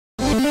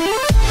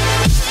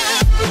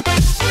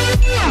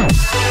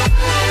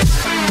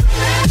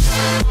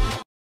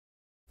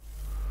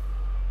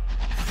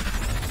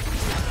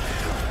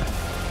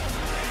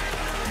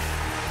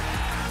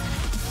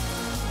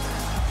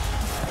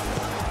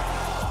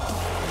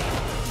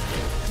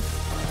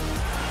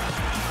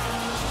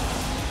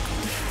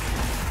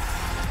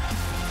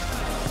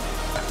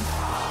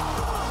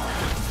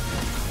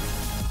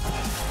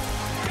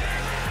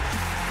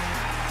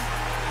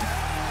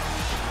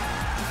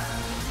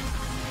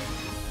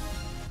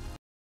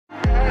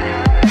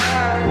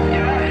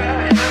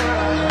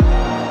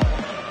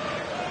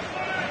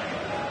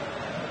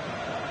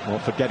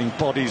Watford getting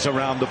bodies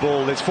around the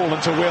ball. It's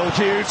fallen to Will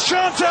Hughes.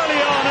 Chance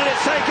early on, and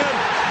it's taken.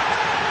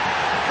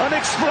 An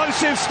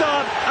explosive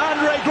start.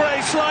 Andre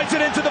Gray slides it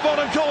into the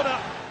bottom corner.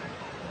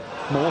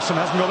 Mawson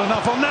hasn't got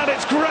enough on that.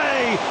 It's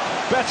Gray.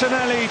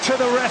 Bettinelli to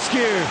the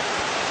rescue.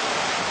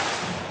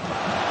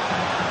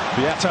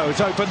 Beato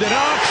has opened it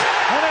up,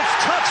 and it's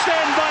touched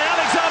in by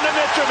Alexander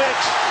Mitrovic.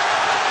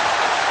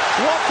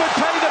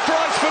 Watford pay the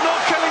price for not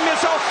killing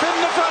this off in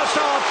the first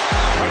half.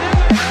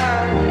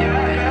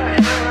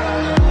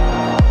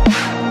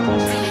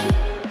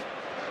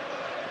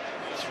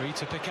 Three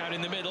to pick out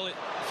in the middle. It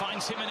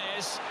finds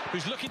Jimenez,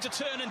 who's looking to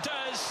turn and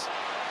does.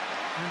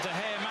 And De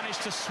Gea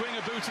managed to swing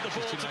a boot at the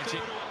ball to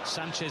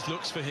Sanchez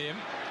looks for him.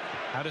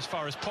 Out as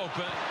far as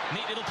Pogba.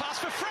 Neat little pass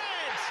for Fred.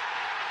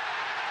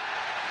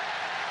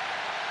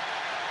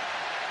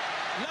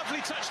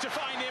 Lovely touch to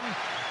find him,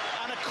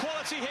 and a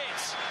quality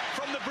hit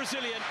from the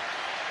Brazilian,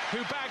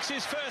 who bags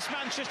his first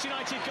Manchester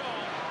United goal.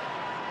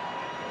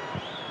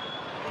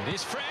 It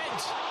is Fred.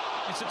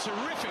 It's a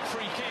terrific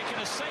free kick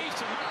and a save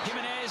to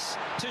Jimenez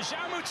to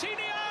João Moutinho.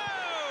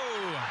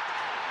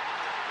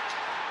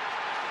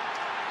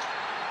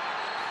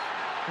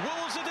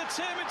 Wolves are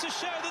determined to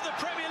show that the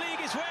Premier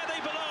League is where they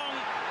belong,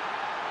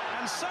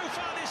 and so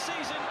far this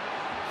season.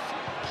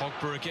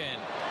 Pogba again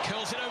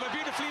curls it over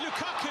beautifully.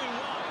 Lukaku.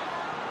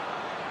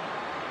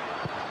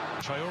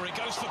 Traore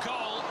goes for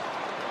goal,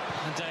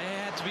 and De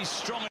Gea had to be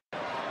strong.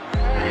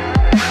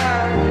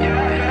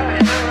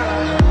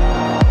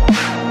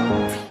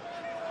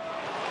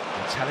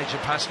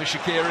 Intelligent pass for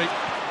Shaqiri,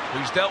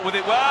 who's dealt with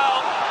it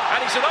well,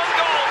 and it's an own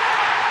goal.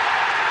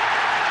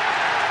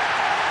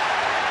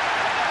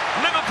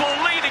 Liverpool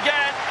lead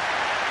again,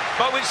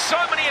 but with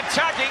so many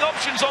attacking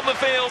options on the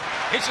field,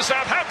 it's a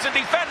Southampton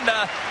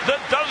defender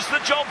that does the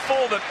job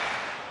for them.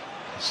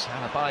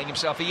 Salah buying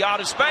himself a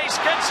yard of space,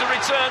 gets a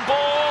return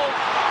ball.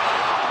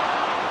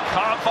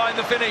 Can't find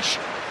the finish.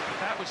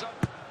 That was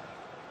up.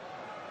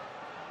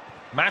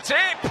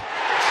 Matip, 2-0.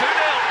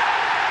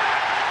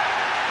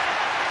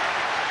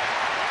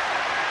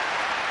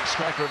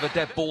 Striker of a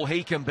dead ball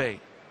he can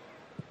be.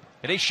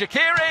 It is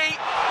Shaqiri.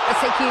 Let's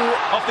take you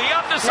off the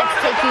underside.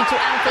 Let's take you to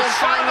Anfield's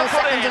final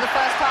seconds of the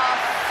first half.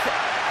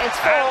 It's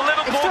 4. And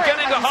Liverpool it's 3,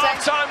 getting to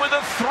half-time with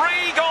a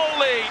 3-goal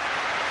lead.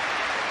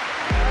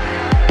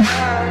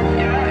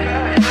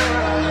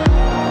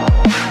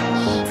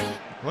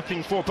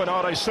 Looking for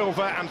Bernardo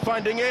Silva and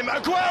finding him.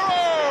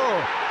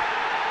 Aguero!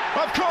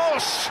 Of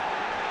course!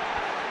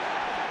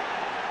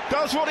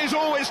 Does what he's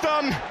always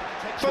done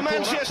for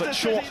Manchester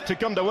City. Short to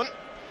Gundogan.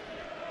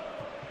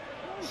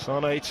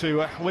 Sane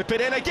to whip it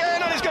in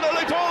again, and he's going to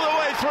loop all the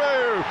way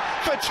through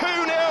for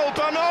 2-0.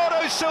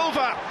 Bernardo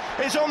Silva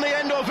is on the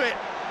end of it.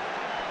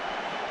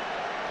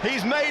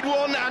 He's made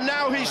one, and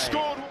now he's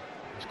scored.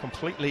 He's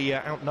completely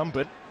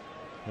outnumbered.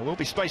 There will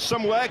be space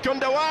somewhere.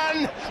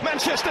 Gundogan,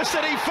 Manchester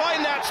City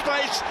find that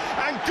space,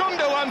 and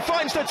Gundogan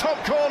finds the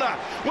top corner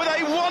with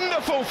a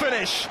wonderful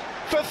finish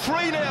for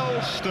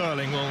 3-0.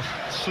 Sterling will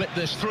slip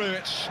this through.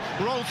 It's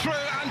rolled through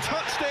and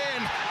touched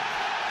in.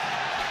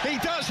 He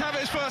does have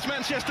his first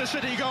Manchester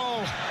City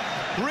goal.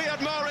 Riyad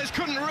Mahrez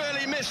couldn't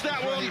really miss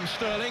that one.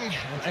 Sterling,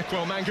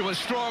 Ekwel Manga was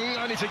strong,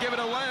 only to give it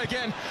away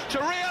again to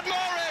Riyad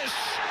Mahrez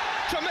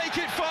to make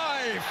it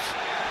 5.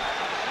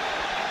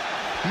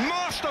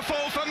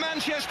 Masterful for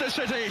Manchester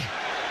City.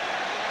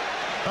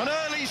 An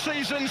early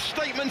season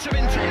statement of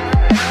intent.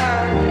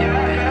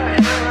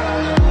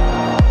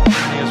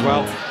 As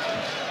well,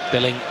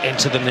 Billing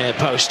into the near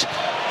post.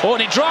 Oh,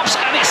 and it drops,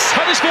 and it's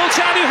Huddersfield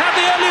Town who have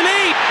the early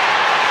lead.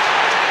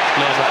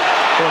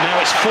 Well,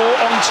 now it's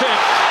 4-on-2.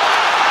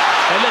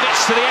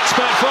 Limits to the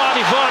expert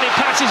Vardy. Vardy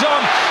passes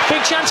on. Big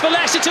chance for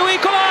Leicester to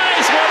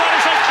equalise. Well, that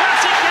is a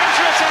classic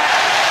counter-attack.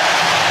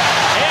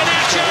 In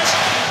action.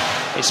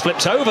 It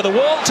flips over the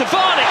wall to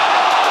Vardy.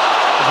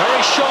 A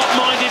very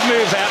sharp-minded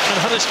move out, and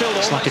Huddersfield.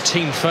 It's like a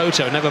team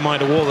photo. Never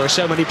mind a wall. There are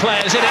so many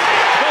players in it.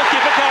 The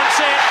goalkeeper can't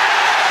see it.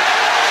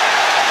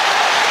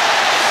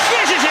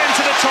 Fizzes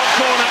into the top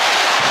corner.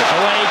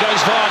 Away goes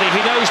Vardy.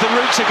 He knows the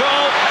route to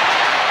goal.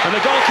 And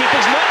the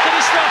goalkeeper's not going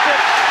to stop it.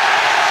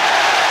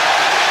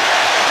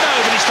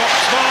 Nobody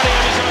stops Vardy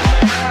on his own.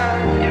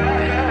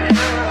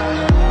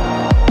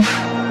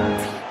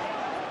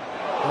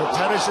 Well,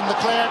 Perez in the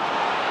clear.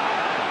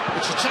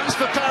 It's a chance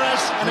for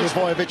Perez, and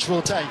Milivojevic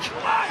will take.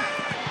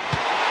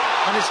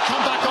 And it's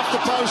come back off the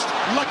post.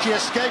 Lucky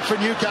escape for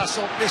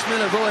Newcastle. This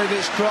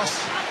Milivojevic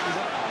cross.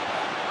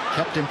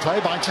 Kept in play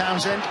by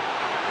Townsend.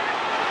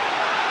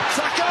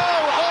 Sakho!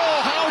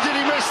 Oh, how did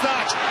he miss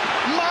that?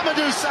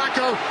 Mamadou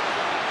Sakho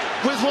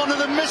with one of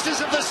the misses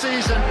of the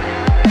season.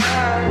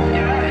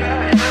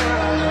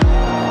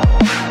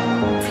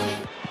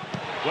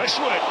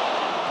 Westwood,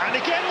 and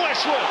again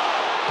Westwood,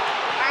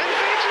 and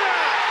Vidra.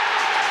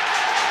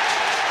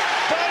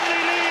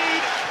 Burnley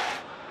lead.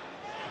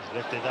 He's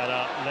lifted that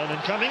up.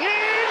 Lennon coming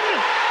in.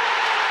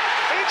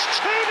 It's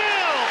 2-0,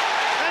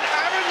 and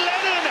Aaron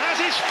Lennon has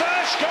his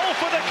first goal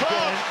for the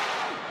club.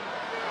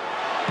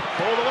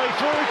 All the way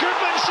through,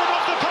 Goodmanson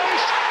off the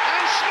post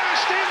and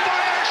smashed in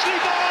by Ashley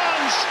Barnes.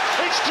 Barnes.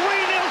 It's 3-0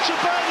 to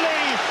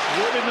Burnley.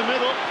 Wood in the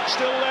middle,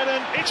 still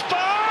Lennon. It's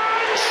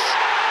Barnes!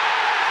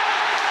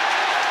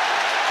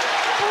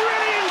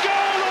 Brilliant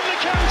goal on the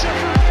counter.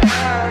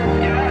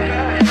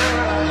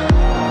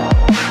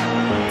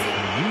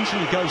 He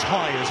usually goes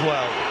high as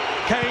well.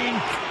 Kane,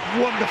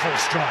 wonderful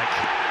strike.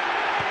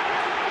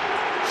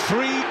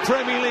 3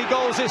 Premier League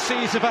goals this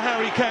season for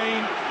Harry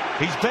Kane.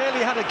 He's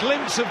barely had a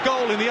glimpse of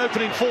goal in the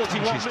opening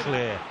 41 minutes.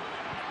 Clear.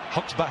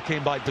 Hooked back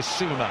in by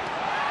Basuma.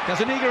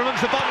 Gazaniga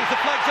amongst the bodies, the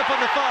flag's up on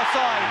the far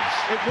side.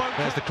 It won't.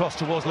 There's the cross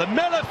towards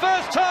Lamella.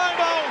 First time,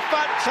 oh,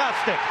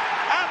 fantastic.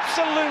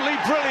 Absolutely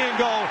brilliant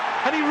goal.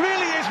 And he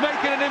really is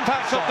making an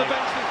impact off the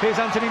bench. Here's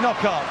Anthony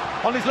Knockaert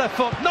on his left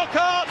foot.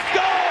 Knockaert,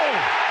 goal!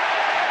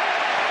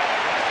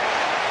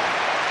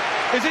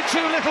 Is it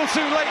too little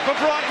too late for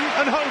Brighton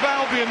and Hove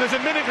Albion? There's a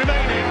minute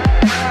remaining.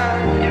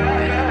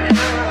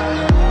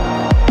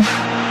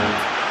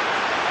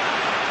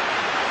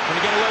 Going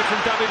to get away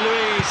from David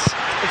Luiz.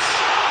 It's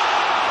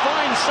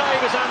fine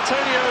save as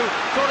Antonio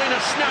got in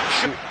a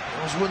snapshot.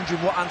 I was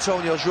wondering what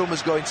Antonio's run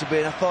was going to be,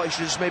 and I thought he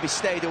should have just maybe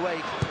stayed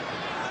away.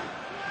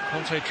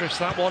 Conte drifts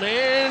that one in,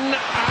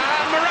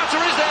 and Morata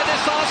is there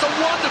this time. It's a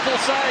wonderful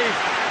save.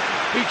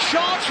 He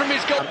charged from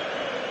his goal.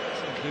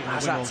 Including the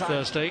win on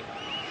Thursday.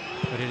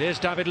 But it is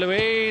David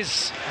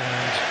Luiz,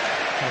 and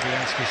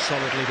Fabianski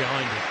solidly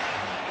behind him.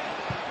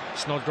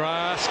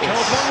 Snodgrass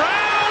kills one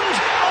round!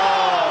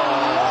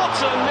 Oh, what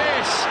a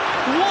miss!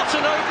 What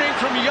an opening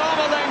from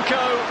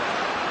Yarmolenko,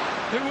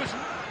 who was...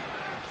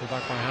 Pulled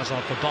back by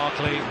Hazard for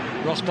Barkley.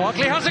 Ross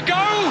Barkley has a go!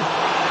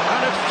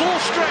 And at full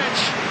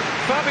stretch,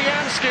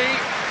 Fabianski...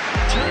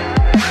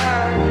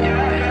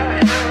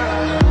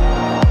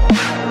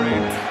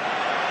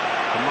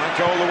 And might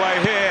go all the way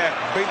here,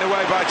 beaten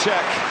away by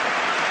Cech.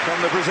 From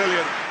the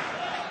Brazilian.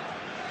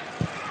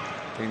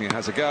 Pina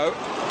has a go.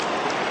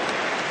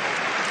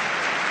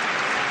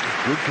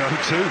 Good go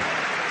too.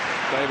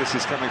 Davis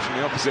is coming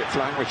from the opposite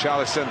flank with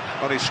Alisson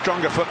on his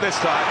stronger foot this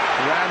time.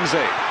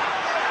 Ramsey.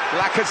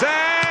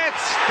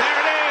 Lacazette! There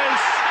it is!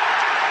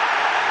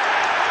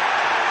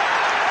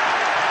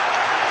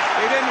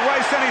 He didn't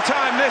waste any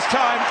time this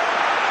time.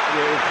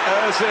 With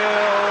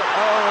Ozil,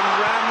 Owen,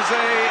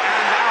 Ramsey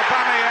and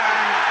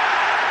Aubameyang.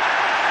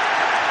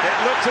 It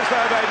looked as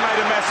though they'd made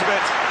a mess of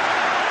it,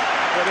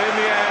 but in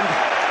the end,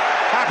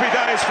 happy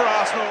days for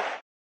Arsenal.